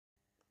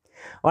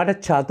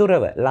ඔයාට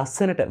චතුරව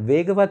ලස්සනට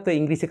වේගවත්ව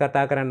ඉංග්‍රීසි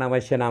කතා කරන්න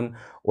අවශ්‍ය නම්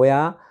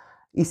ඔයා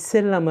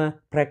ඉස්සෙල්ලම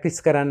ප්‍රැක්ටිස්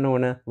කරන්න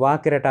ඕන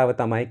වාක්‍ය රටාව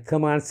තමයි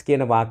කමාන්ඩ්ස්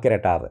කියන වාක්‍ය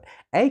රටාව.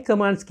 ඇයි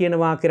කමාන්ඩ්ස් කියන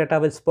වාක්‍ය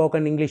රටාව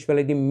ස්පෝකන් ඉංග්‍රීසි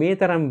වලදී මේ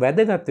තරම්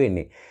වැදගත්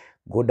වෙන්නේ?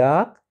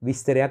 ගොඩාක්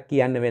විස්තරයක්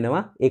කියන්න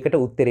වෙනවා ඒකට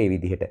උත්තරේ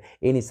විදිහට.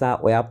 ඒ නිසා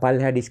ඔයා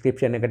පල්හැා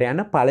ඩිස්ක්‍රිප්ෂන් එකට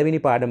යන්න පළවෙනි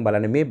පාඩම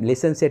බලන්න. මේ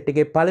ලෙසන් සෙට්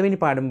එකේ පළවෙනි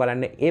පාඩම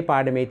බලන්න. ඒ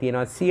පාඩමේ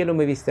තියෙනවා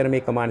සියලුම විස්තර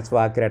මේ කමාන්ඩ්ස්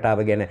වාක්‍ය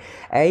රටාව ගැන.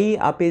 ඇයි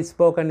අපි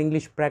ස්පෝකන්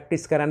ඉංග්‍රීසි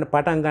ප්‍රැක්ටිස් කරන්න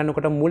පටන්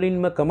ගන්නකොට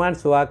මුලින්ම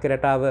කමාන්ඩ්ස් වාක්‍ය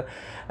රටාව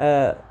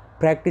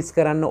ප්‍රැක්ටිස්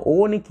කරන්න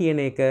ඕනි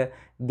කියන එක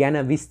ගැන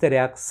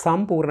විස්තරයක්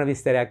සම්පූර්ණ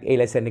විස්තරයක් ඒ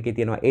ලෙසන් එකේ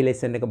තියෙනවා. ඒ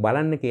ලෙසන් එක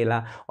බලන්න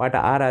කියලා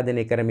ඔයාලට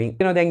ආරාධනය කරමින්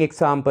තියෙනවා. දැන්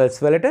එක්සැම්පල්ස්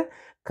වලට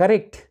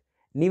correct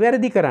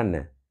නිවැරදි කරන්න.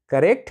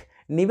 correct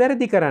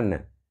නිවැරදි කරන්න.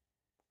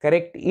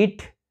 correct it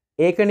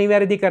ඒක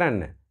නිවැරදි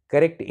කරන්න.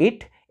 correct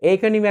it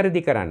ඒක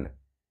නිවැරදි කරන්න.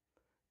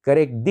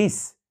 correct this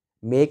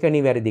මේක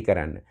නිවැරදි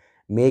කරන්න.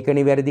 මේක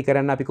නිවැරදි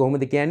කරන්න අපි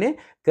කොහොමද කියන්නේ?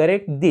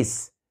 correct this.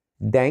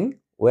 දැන්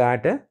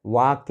ඔයාට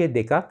වාක්‍ය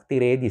දෙකක්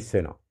තිරේ දිස්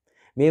වෙනවා.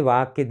 මේ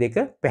වාක්‍ය දෙක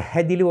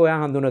පැහැදිලිව ඔයා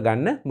හඳුනා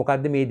ගන්න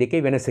මොකද්ද මේ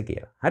දෙකේ වෙනස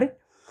කියලා. හරි?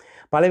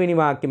 පළවෙනි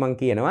වාක්‍ය මම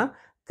කියනවා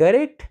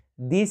correct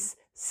this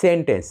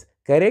sentence.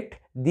 correct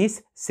this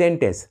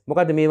sentence.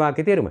 මොකද්ද මේ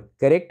වාක්‍යයේ තේරුම?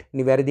 correct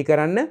නිවැරදි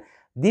කරන්න.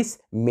 this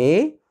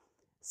මේ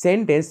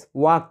sentence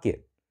වාක්‍ය.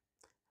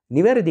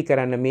 නිවැරදි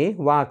කරන්න මේ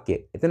වාක්‍ය.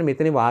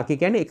 මෙතන වාක්‍ය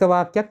කියන්නේ එක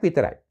වාක්‍යයක්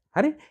විතරයි.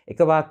 හරි? එක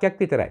වාක්‍යයක්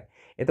විතරයි.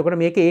 එතකොට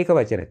මේක ඒක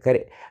වචන.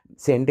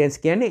 sentence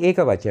කියන්නේ ඒක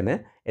වචන.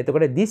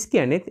 එතකොට this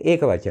කියන්නේ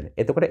ඒක වචන.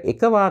 එතකොට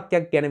එක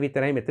වාක්‍යයක් ගැන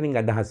විතරයි මෙතනින්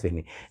අදහස්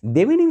වෙන්නේ.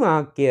 දෙවෙනි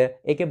වාක්‍ය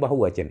ඒකේ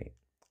බහුවචනේ.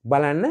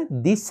 බලන්න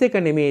this එක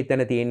නෙමෙයි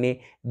එතන තියෙන්නේ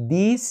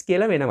these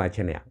කියලා වෙන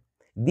වචනයක්.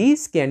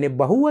 these කියන්නේ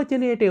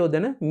බහුවචනයට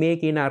යොදන මේ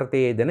කියන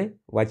අර්ථයේ යෙදෙන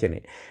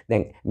වචනේ.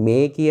 දැන්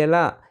මේ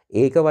කියලා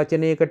ඒක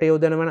වචනයකට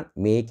යොදනවා නම්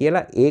මේ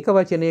කියලා ඒක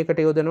වචනයකට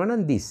යොදනවා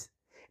නම් this.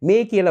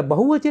 මේ කියලා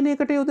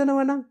බහුවචනයකට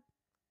යොදනවා නම්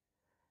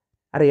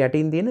අර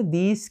යටින් තියෙන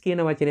these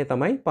කියන වචනේ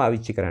තමයි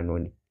පාවිච්චි කරන්න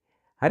ඕනේ.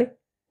 හරි?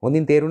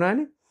 හොඳින්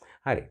තේරුණානේ?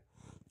 හරි.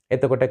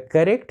 එතකොට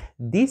correct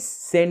this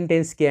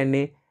sentence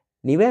කියන්නේ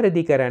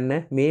නිවැරදි කරන්න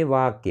මේ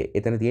වාක්‍යය.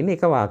 එතන තියෙන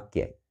එක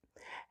වාක්‍යයයි.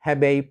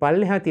 හැබැයි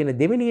පල්ලෙහා තියෙන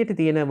දෙවෙනියට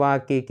තියෙන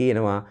වාක්‍යය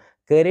කියනවා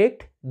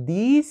correct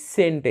these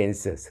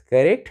sentences.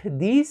 correct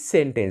these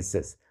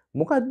sentences.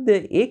 මොකද්ද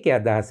ඒකේ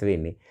අදහස්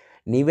වෙන්නේ?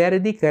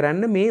 නිවැරදි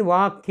කරන්න මේ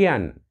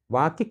වාක්‍යයන්.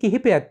 වාක්‍ය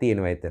කිහිපයක්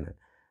තියෙනවා එතන.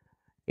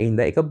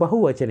 එහින්ද එක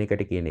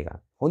බහුවචනයකට කියන එක.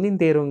 හොඳින්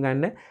තේරුම්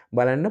ගන්න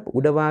බලන්න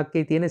උඩ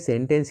වාක්‍යයේ තියෙන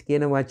sentence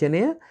කියන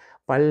වචනය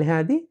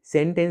පල්ලෙහාදී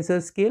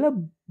sentences කියලා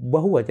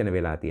බහුවචන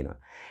වෙලා තියෙනවා.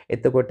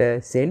 එතකොට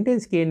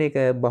sentence කියන එක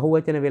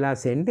බහුවචන වෙලා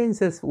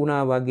sentences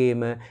වුණා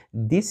වගේම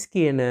this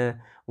කියන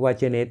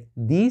වචනේත්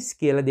these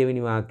කියලා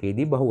දෙවෙනි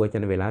වාක්‍යයේදී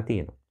බහුවචන වෙලා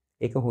තියෙනවා.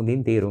 ඒක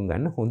හොඳින් තේරුම්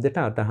ගන්න.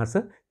 හොඳට අදහස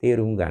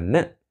තේරුම්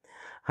ගන්න.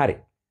 හරි.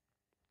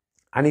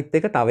 අනිත්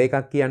එක තව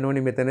එකක් කියන්න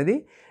ඕනේ මෙතනදී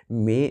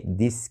මේ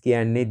this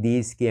කියන්නේ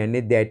these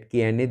කියන්නේ that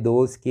කියන්නේ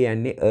those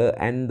කියන්නේ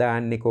and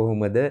දාන්නේ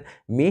කොහොමද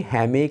මේ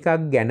හැම එකක්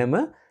ගැනම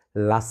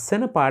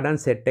ලස්සන පාඩම්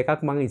සෙට් එකක්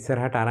මම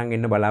ඉස්සරහට අරන්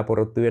එන්න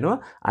බලාපොරොත්තු වෙනවා.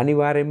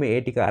 අනිවාර්යයෙන්ම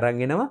ඒ ටික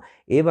අරන් එනවා.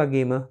 ඒ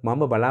වගේම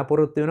මම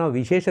බලාපොරොත්තු වෙනවා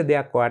විශේෂ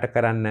දෙයක් ඔයාට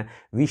කරන්න.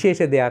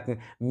 විශේෂ දෙයක්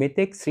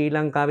මෙතෙක් ශ්‍රී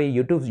ලංකාවේ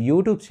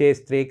YouTube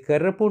ශාස්ත්‍රයේ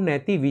කරපු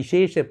නැති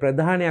විශේෂ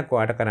ප්‍රධානයක්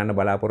ඔයාට කරන්න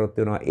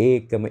බලාපොරොත්තු වෙනවා.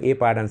 ඒකම ඒ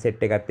පාඩම්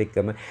සෙට් එකත්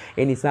එක්කම.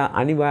 ඒ නිසා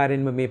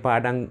අනිවාර්යෙන්ම මේ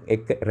පාඩම්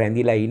එක්ක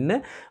රැඳිලා ඉන්න.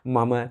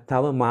 මම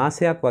තව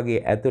මාසයක්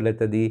වගේ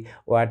ඇතුළතදී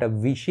ඔයාට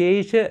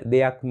විශේෂ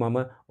දෙයක්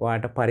මම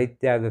ඔයාට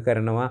පරිත්‍යාග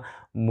කරනවා.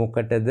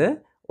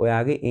 මොකටද?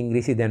 ඔයාගේ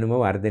ඉංග්‍රීසි දැනුම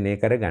වර්ධනය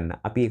කරගන්න.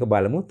 අපි ඒක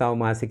බලමු. තව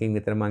මාසෙකින්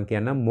විතර මම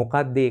කියන්නම්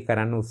මොකක්ද ඒ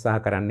කරන්න උත්සාහ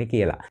කරන්න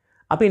කියලා.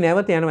 අපි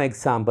නැවත යනවා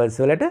examples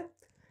වලට.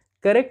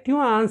 correct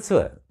your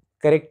answer.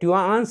 correct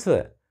your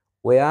answer.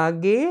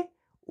 ඔයාගේ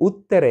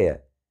උත්තරය.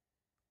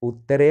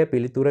 උත්තරය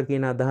පිළිතුර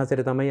කියන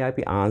අදහසට තමයි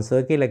අපි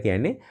answer කියලා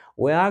කියන්නේ.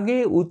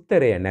 ඔයාගේ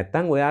උත්තරය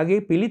නැත්නම්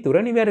ඔයාගේ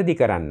පිළිතුර නිවැරදි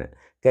කරන්න.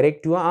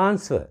 correct your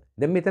answer.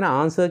 දැන් මෙතන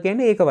answer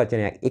කියන්නේ ඒක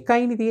වචනයක්.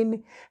 එකයිනේ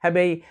තියෙන්නේ.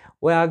 හැබැයි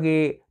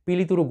ඔයාගේ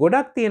පිළිතුරු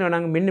ගොඩක් තියෙනවා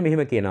නම් මෙන්න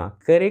මෙහෙම කියනවා.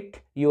 correct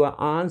your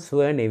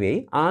answer නෙවෙයි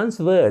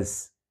answers.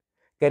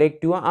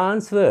 correct your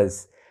answers.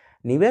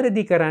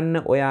 නිවැරදි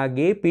කරන්න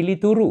ඔයාගේ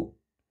පිළිතුරු.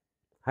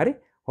 හරි?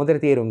 හොඳට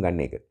තේරුම්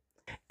ගන්න එක.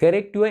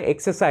 correct your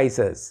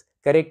exercises.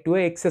 correct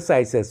your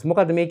exercises.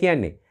 මොකද්ද මේ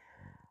කියන්නේ?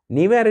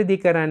 නිවැරදි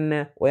කරන්න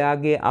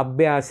ඔයාගේ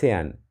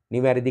අභ්‍යාසයන්.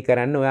 නිවැරදි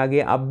කරන්න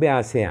ඔයාගේ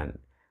අභ්‍යාසයන්.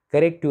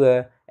 correct your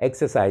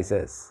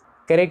exercises.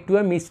 correct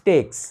your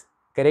mistakes.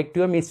 correct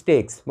your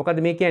mistakes. මොකද්ද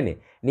මේ කියන්නේ?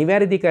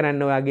 නිවැරදි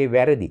කරන්න ඔයාගේ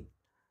වැරදි.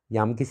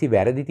 යම් කිසි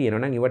වැරදි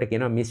තියෙනවා නම් ඒවට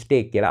කියනවා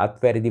mistake කියලා.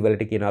 අත්වැරදි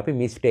වලට කියනවා අපි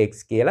mistakes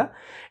කියලා.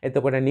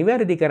 එතකොට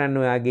නිවැරදි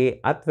කරන්න ඔයාගේ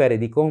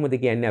අත්වැරදි කොහොමද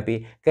කියන්නේ අපි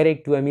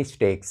correct your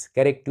mistakes.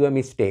 correct your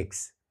mistakes.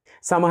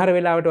 සමහර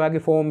වෙලාවට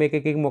ඔයාගේ ෆෝම්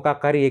එකකින්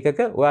මොකක් හරි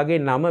එකක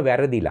ඔයාගේ නම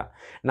වැරදිලා.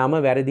 නම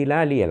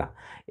වැරදිලා ලියලා.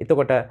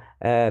 එතකොට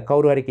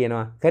කවුරු හරි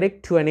කියනවා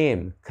correct your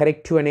name.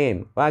 correct your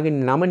name. ඔයාගේ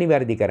නම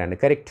නිවැරදි කරන්න.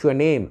 correct your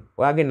name.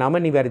 ඔයාගේ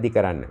නම නිවැරදි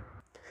කරන්න.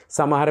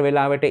 සමහර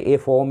වෙලාවට ඒ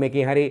ෆෝම්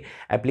එකේ හරි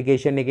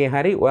ඇප්ලිකේෂන් එකේ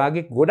හරි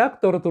ඔයාගේ ගොඩක්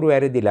තොරතුරු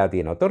වැරදිලා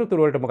තියෙනවා.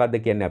 තොරතුරු වලට මොකද්ද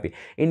කියන්නේ අපි?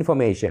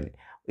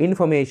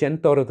 ඉන්ෆර්මේෂන්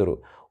තොරතුරු.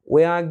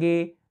 ඔයාගේ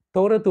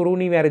තොරතුරු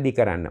නිවැරදි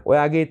කරන්න.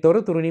 ඔයාගේ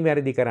තොරතුරු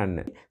නිවැරදි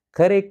කරන්න.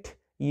 correct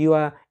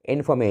your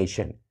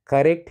information.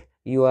 correct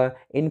your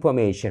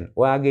information.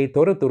 ඔයාගේ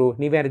තොරතුරු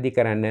නිවැරදි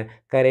කරන්න.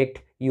 correct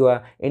your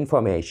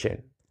information.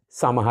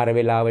 සමහර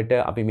වෙලාවට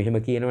අපි මෙහෙම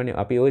කියනවනේ,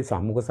 අපි ওই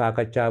සම්මුඛ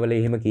සාකච්ඡාවල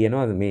එහෙම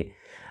කියනවා මේ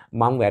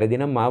මම වැරදි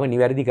නම් මාව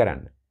නිවැරදි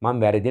කරන්න.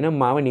 මම වැරදි නම්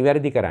මාව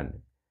නිවැරදි කරන්න.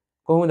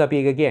 කොහොමද අපි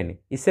ඒක කියන්නේ?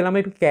 ඉස්සෙල්ලාම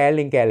අපි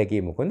කෑල්ලෙන් කෑල්ල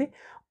කියමු. කොහොමද?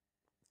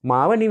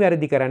 මාව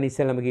නිවැරදි කරන්න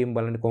ඉස්සෙල්ලාම කියමු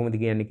බලන්න කොහොමද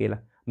කියන්නේ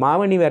කියලා.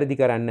 මාව නිවැරදි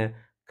කරන්න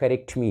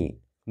correct me.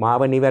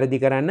 මාව නිවැරදි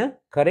කරන්න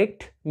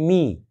correct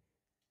me.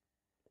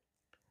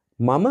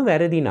 මම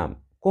වැරදි නම්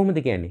කොහොමද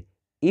කියන්නේ?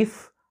 if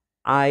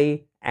I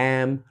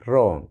am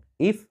wrong.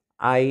 if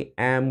I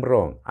am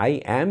wrong. I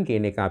am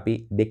කියන එක අපි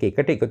දෙක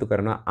එකට එකතු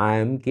කරනවා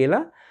I am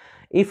කියලා.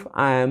 if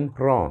I am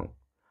wrong.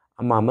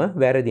 මම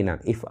වැරදි නම්.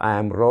 if I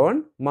am wrong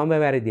මම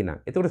වැරදි නම්.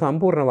 එතකොට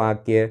සම්පූර්ණ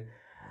වාක්‍ය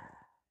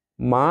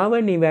මාව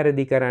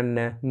නිවැරදි කරන්න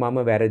මම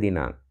වැරදි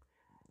නම්.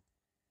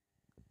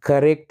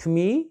 correct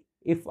me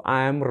if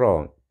I am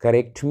wrong.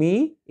 correct me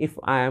if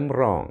I am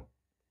wrong.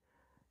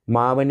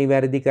 මාව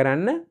නිවැරදි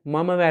කරන්න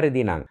මම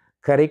වැරදි නම්.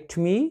 correct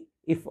me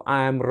if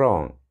I am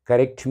wrong.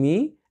 correct me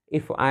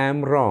if I am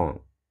wrong.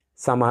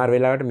 සමහර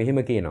වෙලාවට මෙහෙම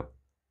කියනවා.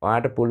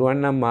 ඔයාට පුළුවන්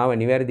නම් මාව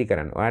නිවැරදි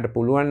කරන්න. ඔයාට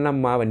පුළුවන් නම්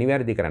මාව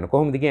නිවැරදි කරන්න.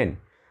 කොහොමද කියන්නේ?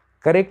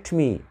 correct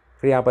me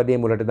ක්‍රියාපදයේ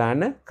මුලට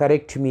දාන්න.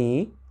 correct me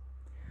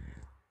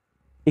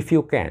if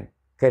you can.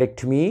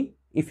 correct me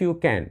if you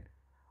can.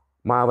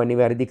 මාව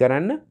නිවැරදි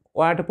කරන්න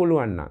ඔයාට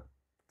පුළුවන් නම්.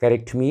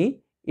 correct me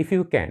if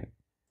you can.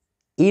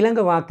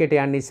 ඊළඟ වාක්‍යයට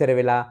යන්න ඉස්සර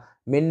වෙලා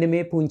මෙන්න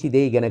මේ පුංචි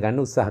දේ ඉගෙන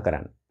ගන්න උත්සාහ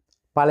කරන්න.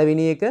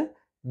 පළවෙනි එක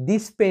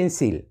this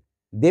pencil.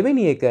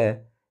 දෙවෙනි එක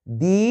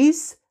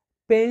these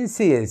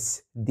pencils.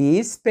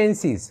 these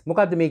pencils.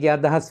 මොකද්ද මේකේ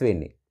අදහස්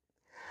වෙන්නේ?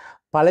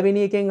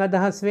 පළවෙනි එකෙන්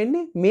අදහස්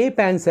වෙන්නේ මේ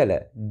පැන්සල.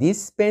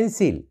 this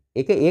pencil.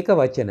 එක ඒක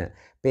වචන.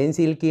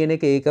 pencil කියන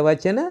එක ඒක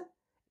වචන.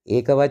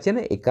 ඒක වචන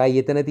එකයි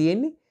එතන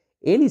තියෙන්නේ.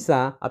 ඒ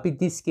නිසා අපි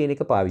this කියන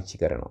එක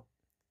පාවිච්චි කරනවා.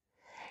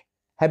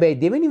 හැබැයි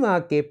දෙවෙනි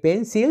වාක්‍යයේ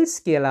pencils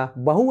කියලා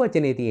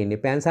බහුවචනේ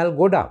තියෙන්නේ පැන්සල්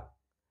ගොඩක්.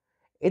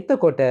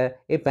 එතකොට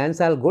ඒ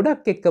පැන්සල්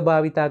ගොඩක් එක්ක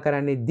භාවිතා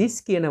කරන්නේ this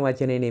කියන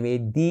වචනේ නෙමෙයි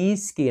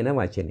these කියන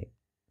වචනේ.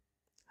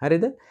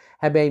 හරිද?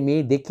 හැබැයි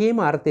මේ දෙකේම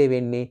අර්ථය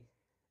වෙන්නේ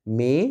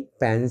මේ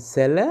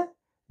පැන්සල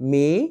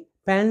මේ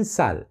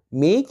පැන්සල්.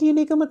 මේ කියන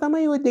එකම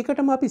තමයි ওই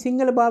දෙකටම අපි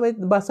සිංහල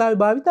භාෂාවේ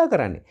භාවිතා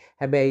කරන්නේ.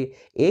 හැබැයි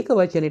ඒක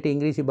වචනෙට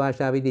ඉංග්‍රීසි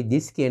භාෂාවේදී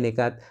this කියන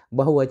එකත්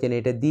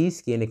බහුවචනෙට these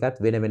කියන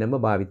එකත් වෙන වෙනම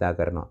භාවිතා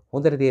කරනවා.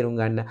 හොඳට තේරුම්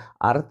ගන්න.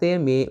 අර්ථය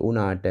මේ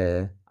උනාට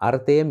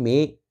අර්ථය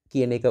මේ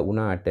කියන එක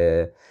උනාට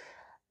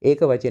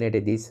ඒක වචනෙට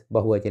this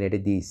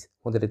බහුවචනෙට these.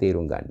 හොඳට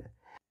තේරුම් ගන්න.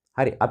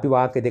 හරි අපි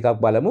වාක්‍ය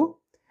දෙකක් බලමු.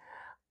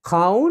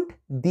 count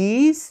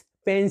these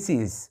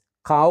pencils.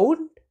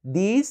 count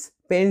these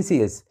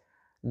pencils.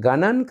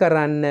 ගණන්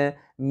කරන්න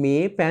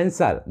මේ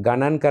පැන්සල්.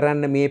 ගණන්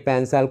කරන්න මේ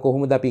පැන්සල්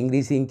කොහොමද අපි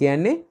ඉංග්‍රීසියෙන්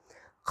කියන්නේ?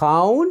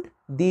 count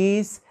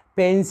these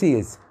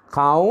pencils.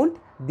 count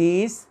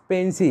these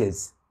pencils.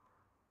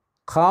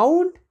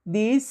 count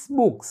these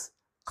books.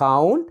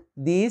 count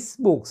these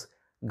books.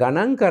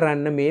 ගණන්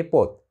කරන්න මේ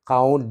පොත්.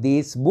 count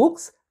these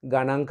books.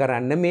 ගණන්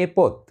කරන්න මේ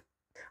පොත්.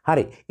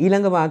 හරි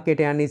ඊළඟ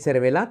වාක්‍යයට යන්න ඉස්සර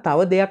වෙලා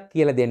තව දෙයක්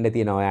කියලා දෙන්න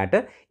තියෙනවා ඔයාට.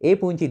 ඒ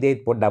පුංචි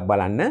දේත් පොඩ්ඩක්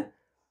බලන්න.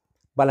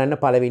 බලන්න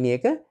පළවෙනි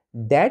එක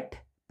that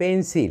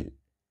pencil.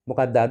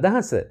 මොකක්ද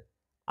අදහස?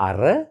 අර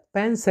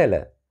පැන්සල.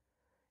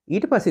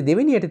 ඊට පස්සේ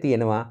දෙවෙනියට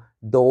තියෙනවා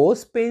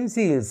those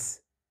pencils.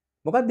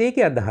 මොකක්ද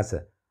ඒකේ අදහස?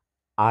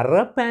 අර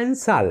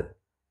පැන්සල්.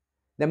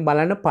 දැන්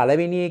බලන්න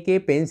පළවෙනි එකේ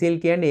pencil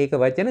කියන්නේ ඒක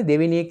වචන,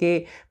 දෙවෙනි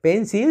එකේ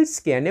pencils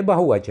කියන්නේ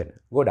බහුවචන.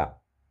 ගොඩක්.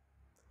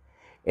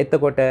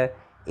 එතකොට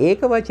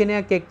ඒක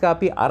වචනයක් එක්ක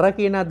අපි අර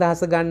කියන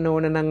අදහස ගන්න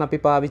ඕන නම් අපි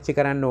පාවිච්චි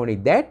කරන්න ඕනි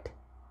that.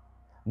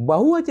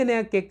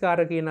 බහුවචනයක් එක්ක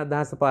අර කියන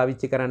අදහස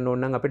පාවිච්චි කරන්න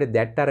ඕන නම් අපිට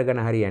that අරගෙන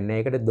හරියන්නේ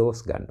නැහැ. ඒකට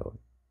those ගන්න ඕන.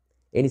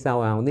 ඒ නිසා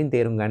ඔයා හොඳින්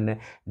තේරුම්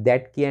ගන්න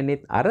that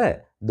කියන්නේත් අර,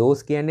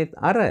 those කියන්නේත්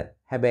අර.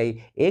 හැබැයි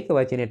ඒක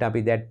වචනෙට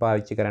අපි that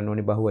පාවිච්චි කරන්න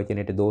ඕනි,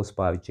 බහුවචනෙට those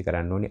පාවිච්චි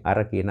කරන්න ඕනි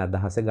අර කියන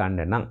අදහස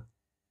ගන්න නම්.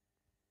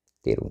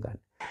 තේරුම් ගන්න.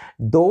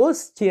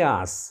 those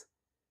chairs.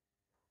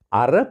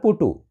 අර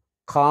පුටු.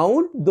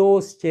 count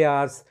those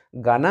chairs.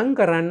 ගණන්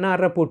කරන්න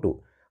අර පුටු.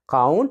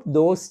 count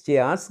those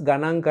chairs.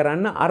 ගණන්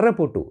කරන්න අර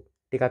පුටු.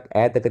 ටිකක්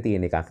ඈතක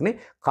තියෙන එකක් නේ.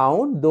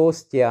 count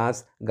those chairs.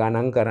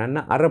 ගණන් කරන්න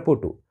අර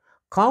පුටු.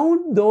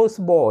 count those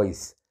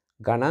boys.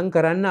 ගණන්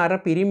කරන්න අර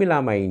පිරිමි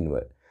ළමයින්ව.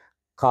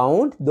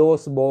 count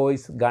those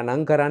boys.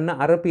 ගණන් කරන්න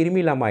අර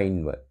පිරිමි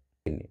ළමයින්ව.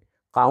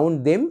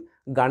 count them.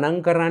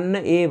 ගණන් කරන්න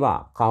ඒවා.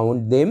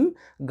 count them.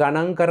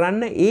 ගණන්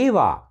කරන්න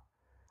ඒවා.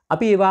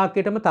 අපි ඒ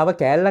වාක්‍යයටම තව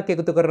කෑල්ලක්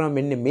එකතු කරනවා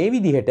මෙන්න මේ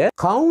විදිහට.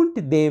 count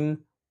them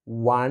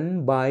one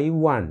by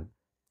one.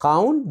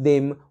 count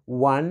them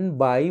one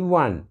by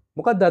one.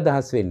 මොකක්ද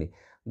අදහස් වෙන්නේ?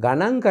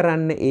 ගණන්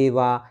කරන්න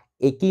ඒවා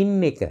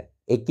එකින් එක.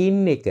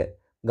 එකින් එක.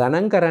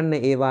 ගණන් කරන්න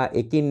ඒවා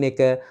එකින් එක.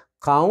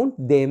 count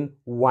them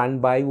one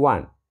by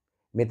one.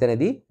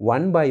 මෙතනදී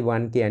 1 by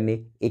 1 කියන්නේ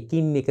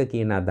එකින් එක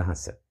කියන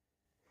අදහස.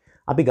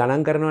 අපි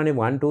ගණන් කරනවානේ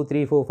 1 2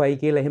 3 4 5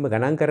 කියලා එහෙම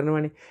ගණන්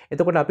කරනවානේ.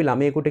 එතකොට අපි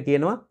ළමයෙකුට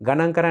කියනවා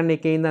ගණන් කරන්න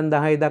 1 ඉඳන්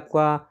 10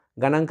 දක්වා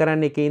ගණන්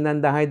කරන්න 1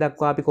 ඉඳන් 10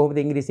 දක්වා අපි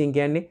කොහොමද ඉංග්‍රීසියෙන්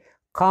කියන්නේ?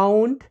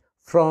 count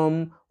from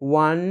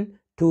 1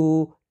 to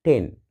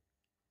 10.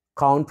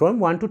 count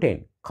from 1 to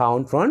 10.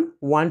 count from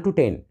 1 to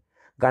 10.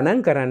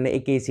 ගණන් කරන්න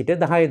 1 සිට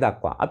 10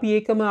 දක්වා. අපි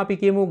ඒකම අපි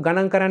කියමු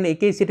ගණන් කරන්න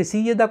 1 සිට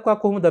 100 දක්වා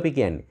කොහොමද අපි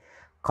කියන්නේ?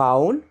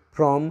 count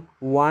from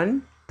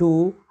 1 to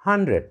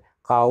 100.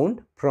 count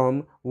from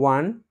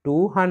 1 to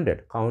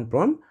 100. count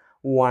from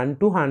 1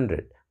 to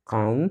 100.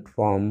 count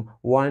from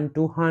 1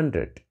 to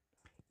 100.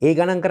 ඒ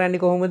ගණන්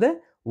කරන්නේ කොහොමද?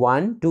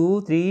 1 2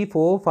 3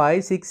 4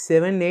 5 6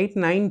 7 8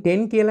 9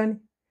 10 කියලානේ.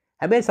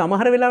 හැබැයි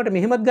සමහර වෙලාවට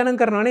මෙහෙමත්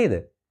ගණන් කරනවා නේද?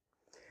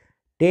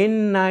 10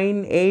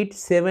 9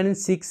 8 7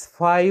 6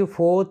 5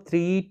 4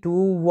 3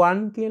 2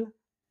 1 කියලා.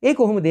 ඒ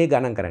කොහොමද ඒ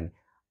ගණන් කරන්නේ?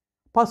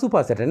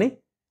 පසුපසටනේ.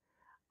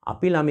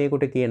 අපි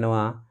ළමයෙකුට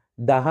කියනවා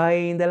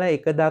 10 ඉඳලා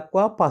 1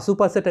 දක්වා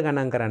පසුපසට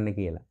ගණන් කරන්න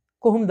කියලා.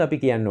 කොහොමද අපි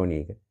කියන්න ඕනේ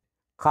ඒක?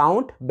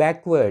 count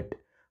backward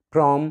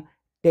from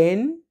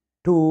 10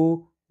 to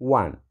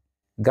 1.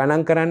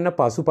 ගණන් කරන්න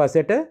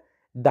පසුපසට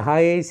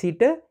 10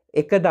 සිට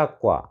 1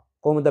 දක්වා.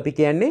 කොහොමද අපි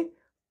කියන්නේ?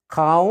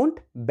 count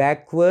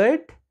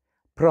backward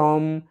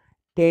from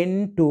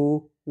 10 to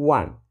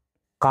 1.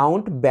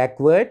 count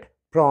backward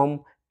from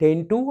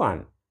 10 to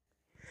 1.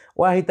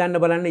 ඔයා හිතන්න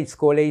බලන්න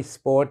ඉස්කෝලේ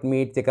ස්පෝර්ට්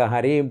මීට්ස් එක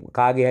හරි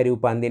කාගේ හරි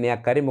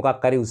උපන්දිනයක් හරි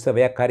මොකක් හරි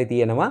උත්සවයක් හරි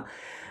තියෙනවා.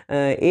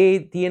 ඒ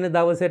තියෙන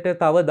දවසට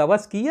තව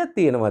දවස් කීයක්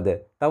තියෙනවද?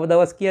 තව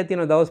දවස් කීයක්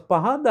තියෙනවද? දවස්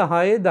 5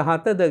 10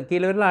 17ද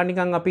කියලා වෙලා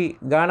නිකන් අපි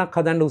ගාණක්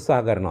හදන්න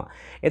උත්සාහ කරනවා.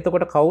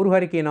 එතකොට කවුරු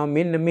හරි කියනවා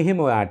මෙන්න මෙහෙම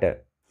ඔයාට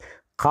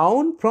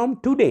count from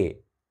today.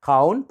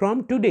 count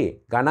from today.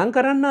 ගණන්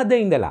කරන්න අද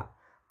ඉඳලා.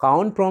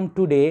 count from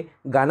today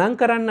ගණන්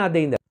කරන්න අද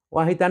ඉඳලා.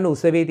 ඔයා හිතන්න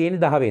උත්සවයේ තියෙන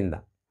 10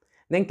 වෙනිදා.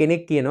 දැන්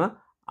කෙනෙක් කියනවා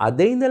අද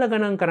ඉඳලා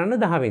ගණන් කරන්න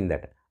 10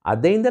 වෙනිදාට.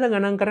 අද ඉඳලා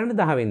ගණන් කරන්න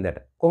 10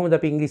 වෙනිදාට. කොහොමද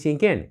අපි ඉංග්‍රීසියෙන්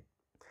කියන්නේ?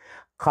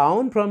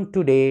 count from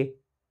today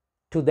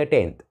to the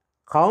 10th.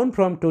 count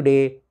from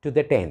today to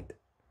the 10th.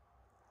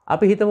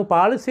 අපි හිතමු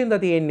 15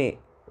 වෙනිදා තියෙන්නේ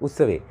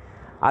උත්සවේ.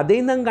 අද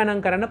ඉඳන්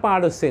ගණන් කරන්න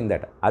 15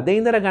 වෙනිදාට. අද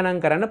ඉඳලා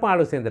ගණන් කරන්න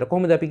 15 වෙනිදාට.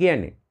 කොහොමද අපි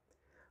කියන්නේ?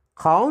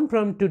 count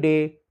from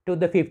today to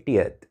the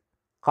 50th.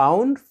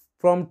 count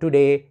from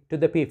today to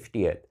the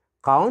 50th.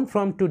 count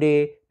from today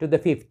to the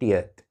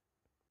 50th.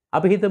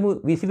 අපි හිතමු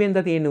 20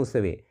 වෙනිදා තියෙන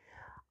උත්සවේ.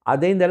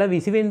 අද ඉඳලා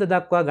 20 වෙනිදා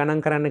දක්වා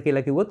ගණන් කරන්න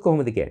කියලා කිව්වොත්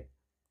කොහොමද කියන්නේ?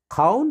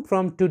 count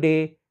from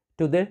today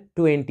to the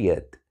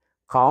 20th.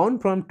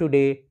 count from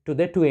today to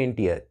the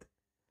 20th.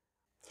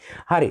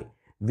 හරි.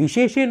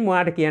 විශේෂයෙන්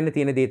ඔයාලට කියන්න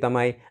තියෙන දේ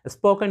තමයි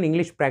ස්පෝකන්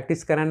ඉංග්‍රීසි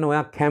ප්‍රැක්ටිස් කරන්න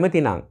ඔයා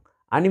කැමති නම්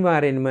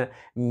අනිවාර්යෙන්ම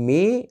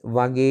මේ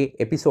වගේ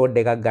එපිසෝඩ්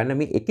එකක් ගන්න,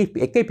 මේ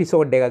එක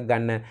එපිසෝඩ් එකක්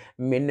ගන්න.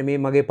 මෙන්න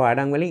මේ මගේ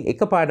පාඩම් වලින්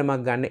එක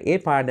පාඩමක් ගන්න. ඒ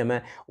පාඩම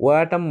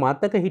ඔයාට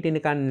මතක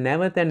හිටිනකන්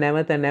නැවත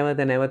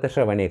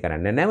ශ්‍රවණය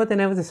කරන්න.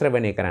 නැවත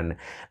ශ්‍රවණය කරන්න.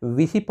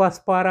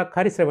 25 පාරක්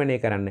හරි ශ්‍රවණය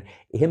කරන්න.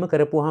 එහෙම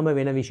කරපුවාම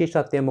වෙන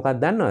විශේෂත්වය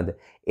මොකක්ද දන්නවද?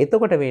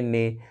 එතකොට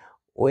වෙන්නේ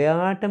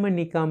ඔයාටම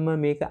නිකම්ම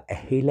මේක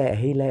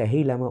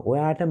ඇහිලාම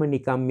ඔයාටම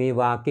නිකම් මේ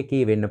වාක්‍ය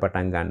කියවෙන්න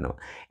පටන් ගන්නවා.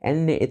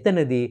 එන්නේ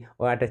එතනදී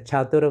ඔයාට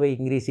චතුරව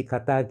ඉංග්‍රීසි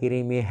කතා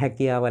කිරීමේ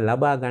හැකියාව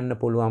ලබා ගන්න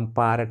පුළුවන්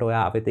පාරට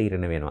ඔයා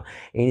අවතීර්ණ වෙනවා.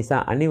 ඒ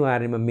නිසා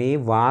අනිවාර්යයෙන්ම මේ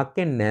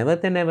වාක්‍ය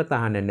නැවත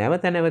අහන්න,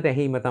 නැවත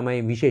ඇහිම තමයි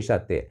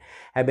විශේෂත්වය.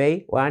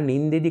 හැබැයි ඔයා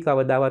නින්දෙදි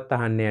කවදාවත්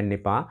අහන්න යන්න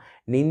එපා.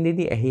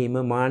 නින්දෙදි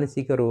ඇහිම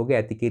මානසික රෝග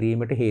ඇති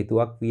කිරීමට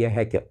හේතුවක් විය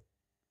හැකියි.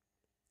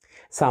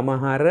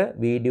 සමහර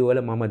වීඩියෝ වල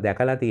මම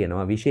දැකලා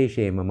තියෙනවා,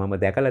 විශේෂයෙන්ම මම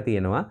දැකලා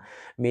තියෙනවා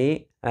මේ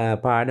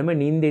පාඩම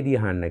නින්දෙදි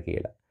අහන්න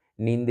කියලා.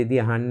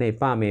 නින්දෙදි අහන්න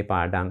එපා මේ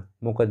පාඩම්.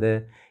 මොකද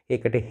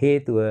ඒකට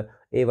හේතුව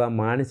ඒවා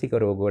මානසික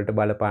රෝග වලට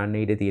බලපාන්න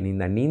ඉඩ තියෙන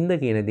හින්දා. නින්ද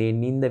කියන දේ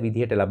නින්ද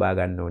විදිහට ලබා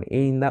ගන්න ඕනේ.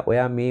 ඒ හින්දා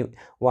ඔයා මේ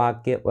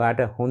වාක්‍ය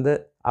ඔයාට හොඳ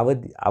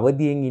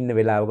අවදියෙන් ඉන්න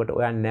වෙලාවකට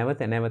ඔයා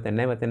නැවත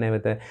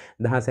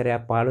 10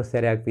 සැරයක් 15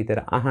 සැරයක් විතර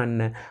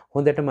අහන්න.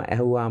 හොඳටම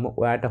ඇහුවාම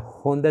ඔයාට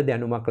හොඳ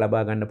දැනුමක්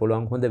ලබා ගන්න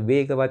පුළුවන්. හොඳ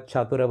වේගවත්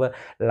චතුරව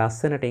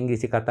ලස්සනට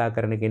ඉංග්‍රීසි කතා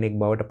කරන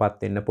කෙනෙක් බවට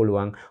පත් වෙන්න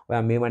පුළුවන්.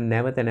 ඔයා මේවා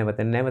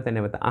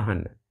නැවත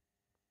අහන්න.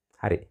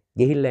 හරි.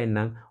 ගිහිල්ලා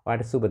එන්නම්.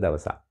 ඔයාට සුබ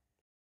දවසක්.